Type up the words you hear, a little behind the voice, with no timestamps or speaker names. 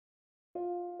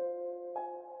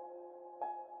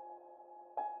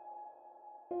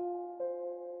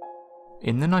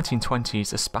In the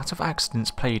 1920s, a spat of accidents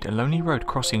plagued a lonely road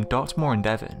crossing Dartmoor in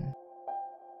Devon.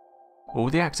 All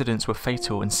the accidents were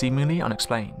fatal and seemingly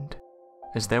unexplained,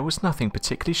 as there was nothing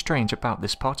particularly strange about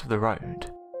this part of the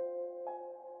road.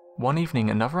 One evening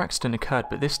another accident occurred,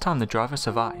 but this time the driver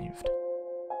survived.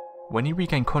 When he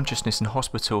regained consciousness in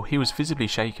hospital, he was visibly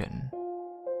shaken.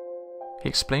 He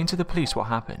explained to the police what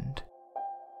happened.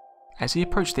 As he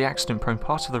approached the accident-prone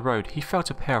part of the road, he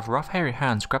felt a pair of rough hairy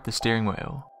hands grab the steering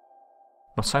wheel.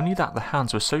 Not only that, the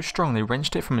hands were so strong they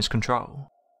wrenched it from his control.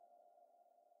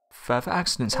 Further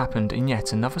accidents happened and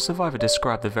yet another survivor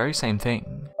described the very same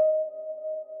thing.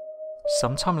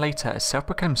 Sometime later, a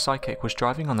self-proclaimed psychic was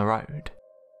driving on the road,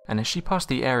 and as she passed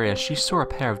the area she saw a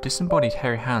pair of disembodied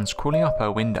hairy hands crawling up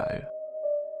her window.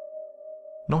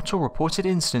 Not all reported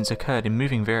incidents occurred in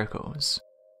moving vehicles.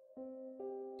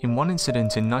 In one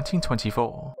incident in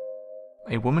 1924,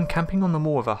 a woman camping on the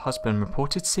moor with her husband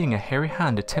reported seeing a hairy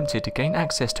hand attempted to gain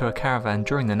access to her caravan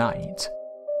during the night.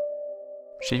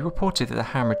 She reported that the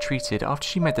hand retreated after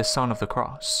she made the sign of the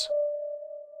cross.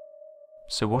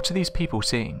 So what are these people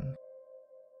seeing?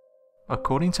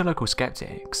 According to local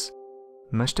skeptics,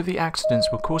 most of the accidents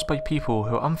were caused by people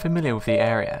who are unfamiliar with the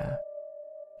area,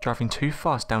 driving too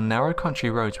fast down narrow country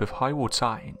roads with high-walled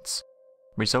sides,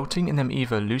 resulting in them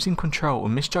either losing control or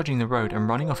misjudging the road and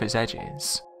running off its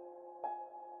edges.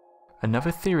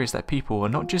 Another theory is that people are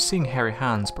not just seeing hairy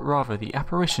hands but rather the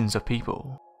apparitions of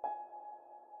people.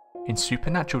 In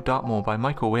Supernatural Dartmoor by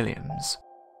Michael Williams,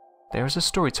 there is a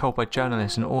story told by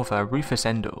journalist and author Rufus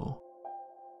Endell.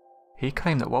 He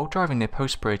claimed that while driving near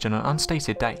Post Bridge on an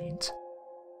unstated date,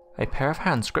 a pair of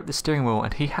hands gripped the steering wheel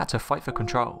and he had to fight for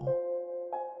control.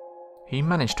 He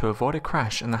managed to avoid a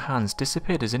crash and the hands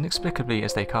disappeared as inexplicably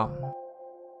as they come.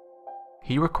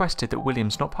 He requested that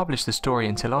Williams not publish the story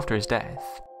until after his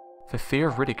death, for fear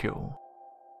of ridicule.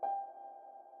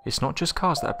 It's not just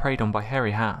cars that are preyed on by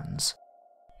hairy hands,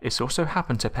 it's also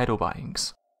happened to pedal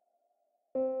bikes.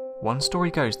 One story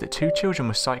goes that two children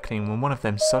were cycling when one of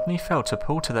them suddenly fell to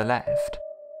pull to the left.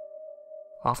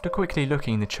 After quickly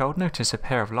looking, the child noticed a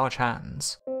pair of large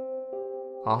hands.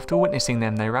 After witnessing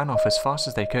them, they ran off as fast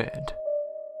as they could.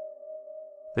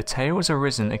 The tale has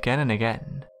arisen again and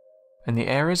again, and the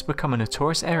area has become a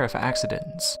notorious area for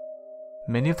accidents,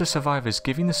 many of the survivors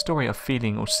giving the story of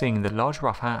feeling or seeing the large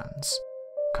rough hands,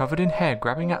 covered in hair,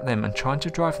 grabbing at them and trying to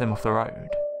drive them off the road.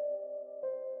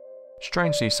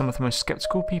 Strangely, some of the most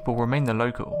skeptical people remain the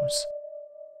locals.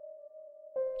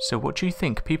 So what do you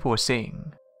think people are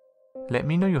seeing? Let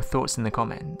me know your thoughts in the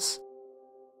comments.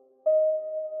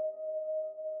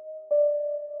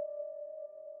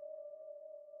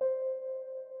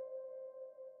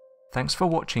 Thanks for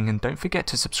watching and don't forget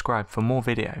to subscribe for more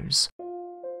videos.